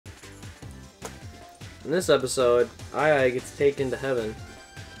In this episode, I gets taken to heaven.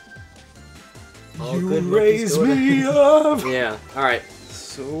 All You good raise monkeys go to- me up Yeah, alright.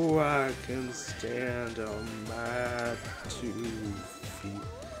 so I can stand on my 2 feet.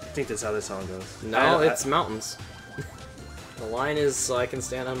 I think that's how this song goes. No, it's mountains. The line is so I can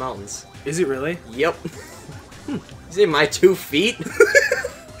stand on mountains. Is it really? Yep. You say my 2 feet?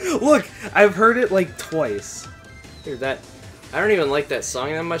 Look, I've heard it like twice. Dude, that... I don't even like that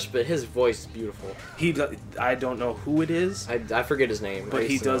song that much, but his voice is beautiful. I don't know who it is, I forget his name. but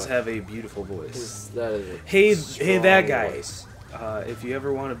he does have a beautiful voice. That is a Hey, strong that guy. voice. If you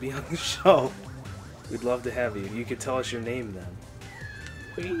ever want to be on the show, we'd love to have you. You could tell us your name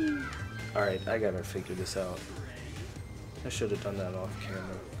then. Alright, I gotta figure this out. I should have done that off camera.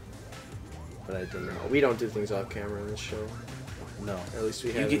 But I didn't. No, we don't do things off camera in this show. No. At least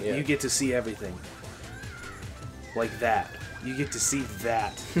we haven't yet. You get to see everything. Like that. You get to see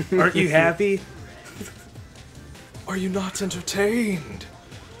that. Aren't you happy? Are you not entertained?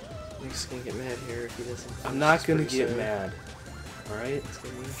 Nick's gonna get mad here if he doesn't. I'm not gonna get mad. Alright? It's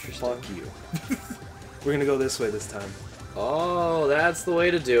gonna be interesting. Fuck you. We're gonna go this way this time. Oh, that's the way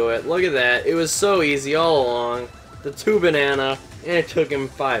to do it. Look at that. It was so easy all along. The 2 banana, and it took him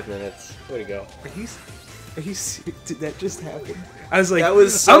 5 minutes. Way to go. Are you serious? Did that just happen? I was like, That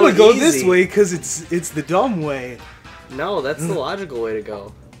was so I'm gonna go this easy. way because it's the dumb way. No, that's the logical way to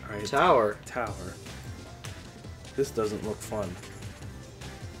go. Alright. Tower. Tower. This doesn't look fun.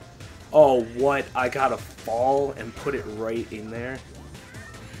 Oh, what? I gotta fall and put it right in there?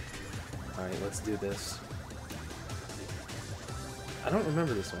 Alright, let's do this. I don't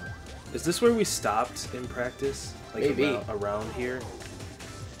remember this one. Is this where we stopped in practice? Like Maybe. around here?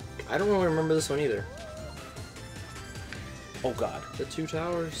 I don't really remember this one either. Oh god. The 2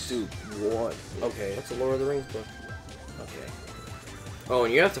 towers. Dude, what? Okay. That's a Lord of the Rings book. Okay. Oh,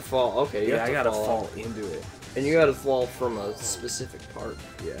 and you have to fall. Okay, you Yeah, have to I gotta fall. fall up. into it. And you gotta fall from a specific part.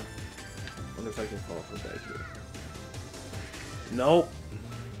 Yeah. Wonder if I can fall from back here. Nope.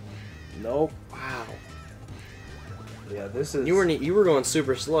 Nope. Wow. Yeah, this is... You were going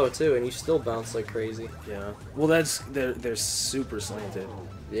super slow too, and you still bounced like crazy. Yeah. Well, they're super slanted.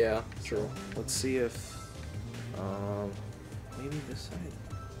 Yeah, true. Let's see if maybe this side.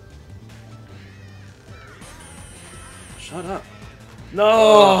 Shut up.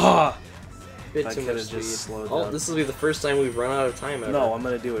 No. Bit I too could've much speed. just slowed Oh, down. this will be the first time we've run out of time ever. No, I'm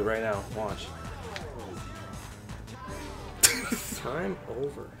gonna do it right now. Watch. Time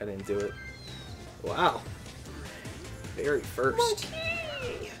over. I didn't do it. Wow. Very first.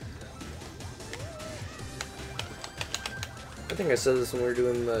 I think I said this when we were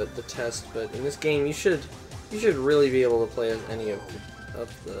doing the test, but in this game you should really be able to play as any of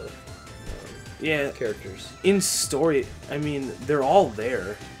the Yeah. characters. In story, I mean, they're all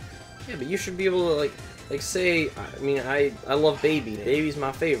there. Yeah, but you should be able to like say, I mean, I love Baby. Baby's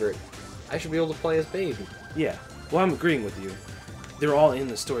my favorite. I should be able to play as Baby. Yeah. Well, I'm agreeing with you. They're all in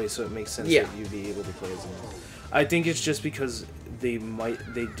the story, so it makes sense Yeah. that you'd be able to play as them. I think it's just because they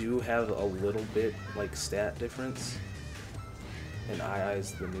do have a little bit like stat difference. And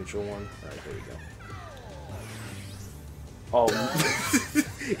is the neutral one. Alright, there you go. Oh.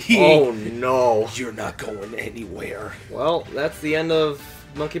 Oh no. You're not going anywhere. Well, that's the end of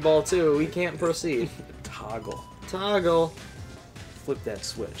Monkey Ball 2. We can't proceed. Toggle. Toggle. Flip that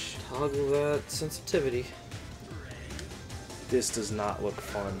switch. Toggle that sensitivity. This does not look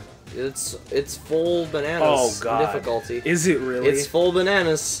fun. It's full bananas. Oh god. Difficulty. Is it really? It's full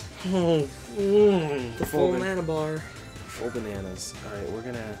bananas. Oh, The full banana bar. Full bananas. Alright, we're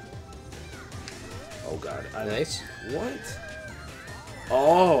gonna... Oh god. Nice. What?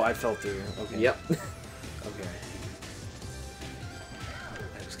 Oh, I fell through. Okay. Yep. Okay.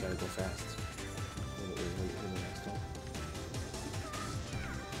 I just gotta go fast. Wait, the next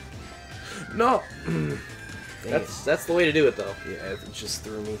one. No! Dang it. That's the way to do it though. Yeah, it just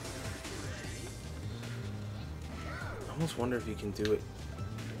threw me. I almost wonder if you can do it.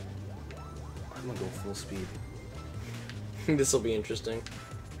 I'm gonna go full speed. This will be interesting.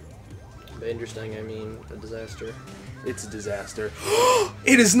 By interesting, I mean a disaster. It's a disaster.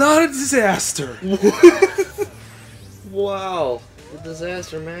 It is not a disaster! Wow. The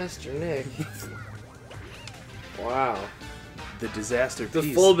disaster master, Nick. Wow. The disaster The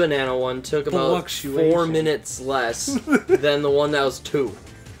piece. full banana one took about 4 Fluctuation. minutes less than the one that was 2.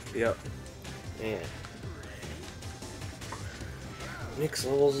 Yep. Man. Nick's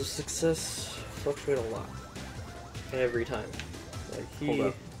levels of success fluctuate a lot. Every time. Like he... Hold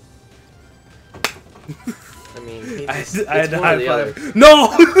up. I mean, he I just, had it's to one or high the other. five.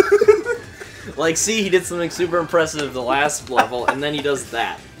 No! Like, see, he did something super impressive the last level, and then he does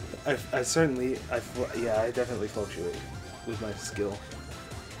that. I certainly, yeah, I definitely fluctuate with my skill.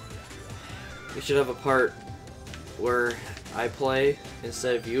 We should have a part where I play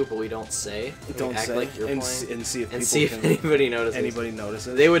instead of you, but we don't say. Don't act say, like you're and playing. and see if And people see if anybody notices. Anybody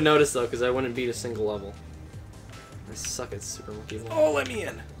notices. They would notice though, because I wouldn't beat a single level. I suck at Super Monkey Ball. Oh, let me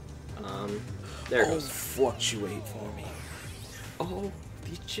in. There it goes. Fluctuate for me. Oh,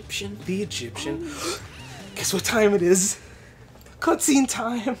 the Egyptian. The Egyptian. Guess what time it is? Cutscene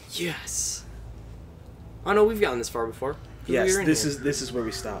time. Yes. Oh no, we've gotten this far before. Yes, this is where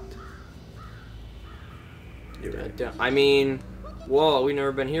we stopped. You're right. I mean, whoa, we've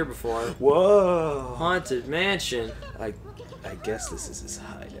never been here before. Whoa. Haunted mansion. I guess this is his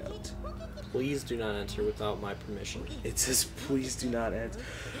hideout. Please do not enter without my permission. It says, please do not enter.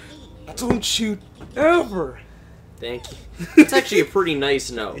 Don't shoot ever. Thank you. It's actually a pretty nice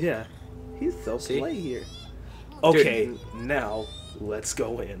note. Yeah. He's so See? play here. Okay, Dude. now let's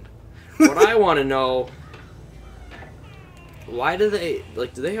go in. What I want to know, why do they,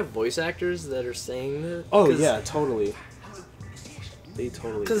 like, do they have voice actors that are saying this? Oh, yeah, totally. They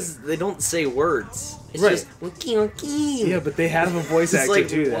totally Because they don't say words. It's Right. just, wiki, wiki. Yeah, but they have a voice It's actor like,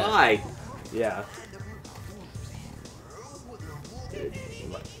 do that. why? Yeah.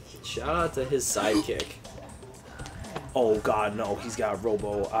 Shout out to his sidekick. Oh god, no, he's got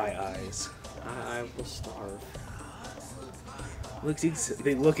robo eyes. I will starve.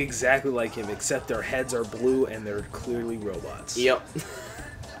 They look exactly like him, except their heads are blue and they're clearly robots. Yep.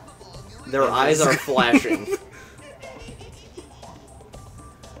 Their eyes are flashing.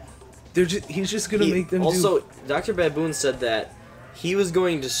 He's just gonna make them also, Dr. Baboon said that he was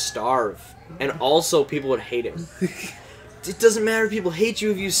going to starve, and also people would hate him. It doesn't matter if people hate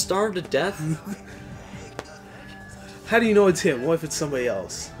you if you starve to death. How do you know it's him? What if it's somebody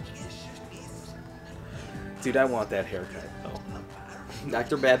else? Dude, I want that haircut. Oh.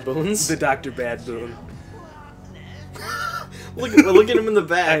 Dr. Baboon's? The Dr. Baboon. Look at him in the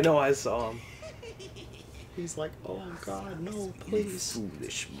back. I know, I saw him. He's like, oh god, no, You please.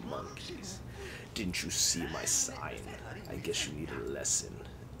 foolish monkeys. Didn't you see my sign? I guess you need a lesson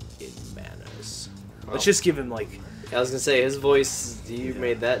in manners. Let's just give him, like... I was gonna say, his voice, you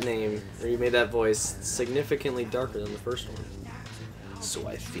made that name, or you made that voice significantly darker than the first one. So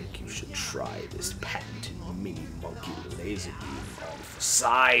I think you should try this patented mini monkey laser beam on for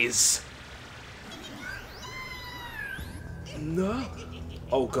size. No.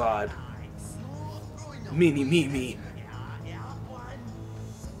 Oh god. Mini Mimi.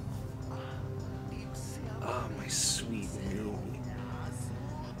 Oh, my sweet Mimi.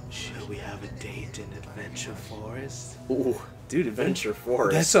 Shall we have a date in Adventure Forest? Ooh, Dude, Adventure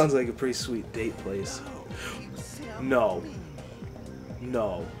Forest. That sounds like a pretty sweet date place. No.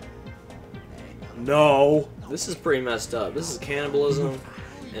 No. No. This is pretty messed up. This is cannibalism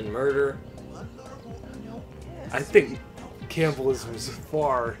and murder. I think cannibalism is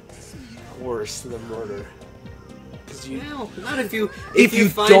far worse than murder. Well, not if you you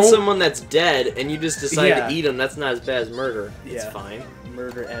find don't- someone that's dead and you just decide Yeah. to eat them. That's not as bad as murder. It's Yeah. fine.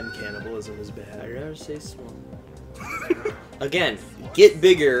 Murder and cannibalism is I'd bad. rather say small. Again, get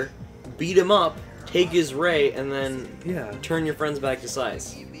bigger, beat him up, take his ray, and then Yeah. turn your friends back to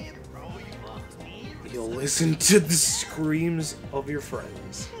size. You'll listen to the screams of your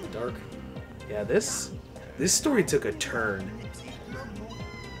friends. Dark. Yeah, this story took a turn.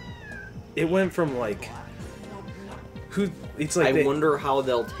 It went from like it's like I they, wonder how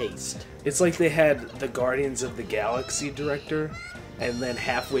they'll taste. it's like they had the Guardians of the Galaxy director, and then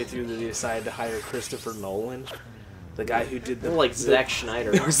halfway through they decided to hire Christopher Nolan, the guy who did They're like Zack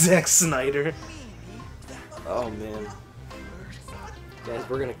Schneider. Or Zack Snyder. Oh man. Guys,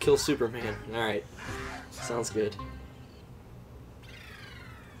 we're gonna kill Superman. Alright. Sounds good.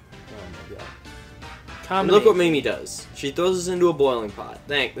 Oh my god. And look what Mimi does. She throws us into a boiling pot.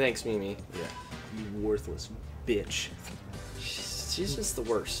 Thanks, Mimi. Yeah. You worthless bitch. She's just the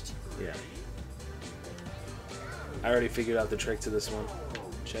worst. Yeah. I already figured out the trick to this one.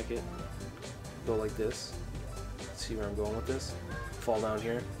 Check it. Go like this. See where I'm going with this? Fall down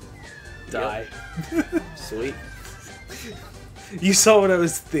here. Die. Sweet. You saw what I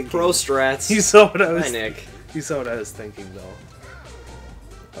was thinking. Pro strats. You saw what I was Hi, Nick. You saw what I was thinking though.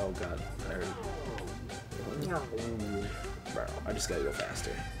 Oh god. I already... Bro, I just gotta go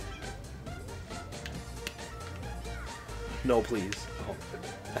faster. No, please. Oh,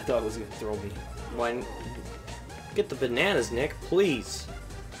 I thought it was gonna throw me. Why? Get the bananas, Nick, please.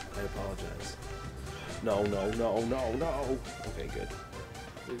 I apologize. No. Okay, good.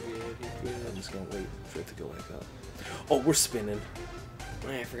 I'm just gonna wait for it to go back up. Oh, we're spinning.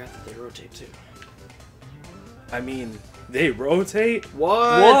 Oh, I forgot that they rotate too. I mean, They rotate?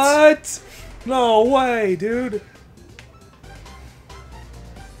 What? What? No way, dude.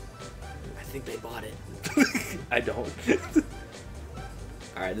 I think they bought it. I don't.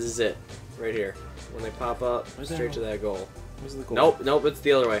 Alright, this is it. Right here. When they pop up, straight to that goal. Where's the goal? Nope, nope, it's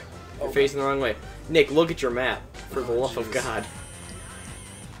the other way. You're facing the wrong way. Nick, look at your map. For the love of God.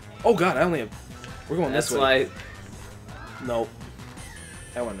 Oh God, I only have... We're going this way. That's why... Nope.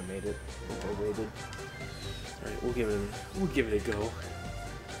 I wouldn't have made it if I waited. Alright, we'll give it a go.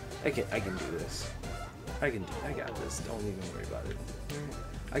 I can do this. I got this. Don't even worry about it.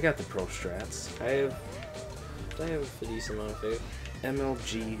 I got the pro strats. I have a decent amount of faith.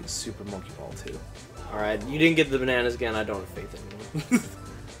 MLG Super Monkey Ball 2. Alright, you didn't get the bananas again. I don't have faith anymore.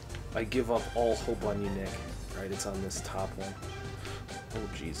 I give up all hope on you, Nick. Alright, it's on this top one. Oh,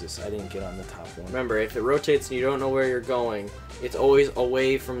 Jesus. I didn't get on the top one. Remember, if it rotates and you don't know where you're going, it's always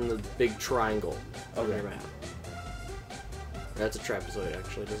away from the big triangle on your map. That's a trapezoid,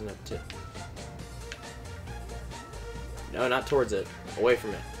 actually. It doesn't have a tip. No, not towards it. Away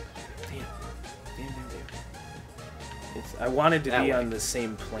from it. Damn. I wanted to be on the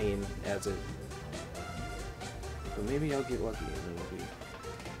same plane as it. But maybe I'll get lucky and it'll be...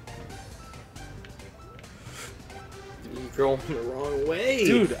 You're going the wrong way.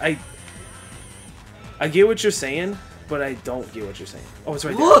 Dude, I get what you're saying, but I don't get what you're saying. Oh, it's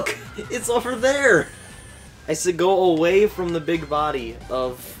right there. Look! It's over there! I said go away from the big body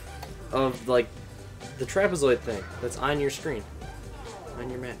of like, the trapezoid thing that's on your screen. On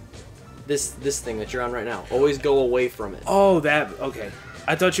your map. This thing that you're on right now. Always go away from it. Oh, that... Okay.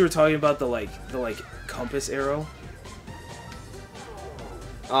 I thought you were talking about the compass arrow.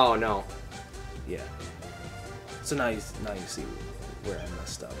 Oh, no. Yeah. So now you see where I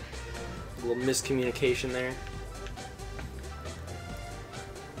messed up. A little miscommunication there.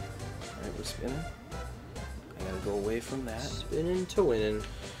 Alright, we're spinning. I gotta go away from that. Spinning to winning.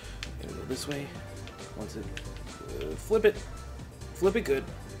 Gotta go this way. Once it... flip it. Flip it good.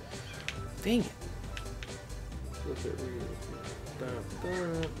 Dang it. Flip it real.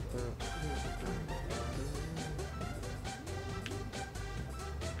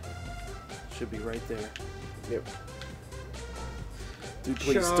 Should be right there. Yep. Dude,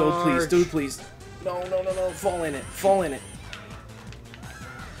 please. Dude, please. Dude, please. No. Fall in it. Fall in it.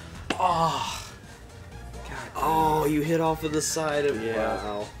 Oh. God. Oh, you hit off of the side of... Yeah.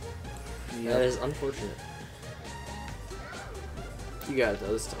 Wow. Yep. That is unfortunate. You got it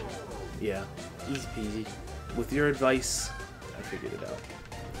though this time. Yeah. Easy peasy. With your advice, I figured it out.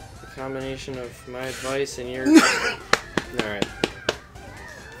 A combination of my advice and your... Alright.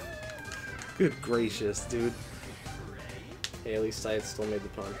 Good gracious, dude. Hey, at least I still made the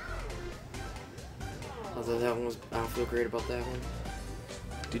pun. Although that one was... I don't feel great about that one.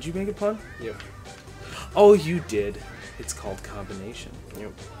 Did you make a pun? Yep. Oh, you did. It's called combination.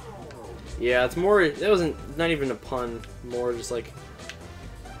 Yep. Yeah, it's more... That wasn't... Not even a pun. More just like...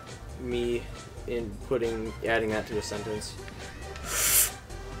 me adding that to a sentence.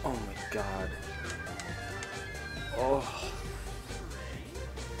 Oh my god. Oh.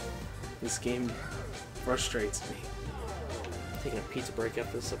 This game frustrates me. Taking a pizza break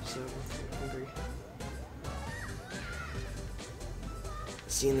after this episode. I'm hungry.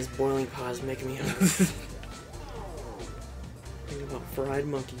 Seeing this boiling pot is making me hungry. Thinking about fried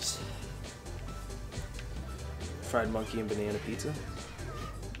monkeys. Fried monkey and banana pizza?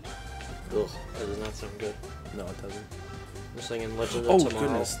 Ugh, that does not sound good. No, it doesn't. I'm singing Legend of Oh Tomorrow.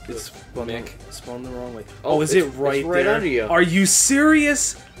 goodness, it's spun the wrong way. Oh, is it right it's right there? under you. Are you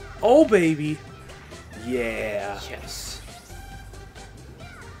serious? Oh baby. Yeah. Yes.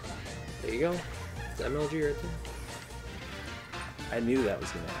 There you go. It's MLG right there. I knew that was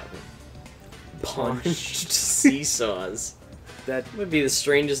gonna happen. Punched seesaws. That would be the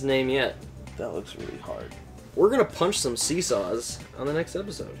strangest name yet. That looks really hard. We're gonna punch some seesaws on the next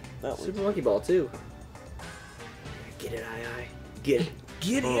episode. That Super Monkey Ball too. Get it, I. Get it.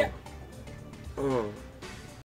 Get it.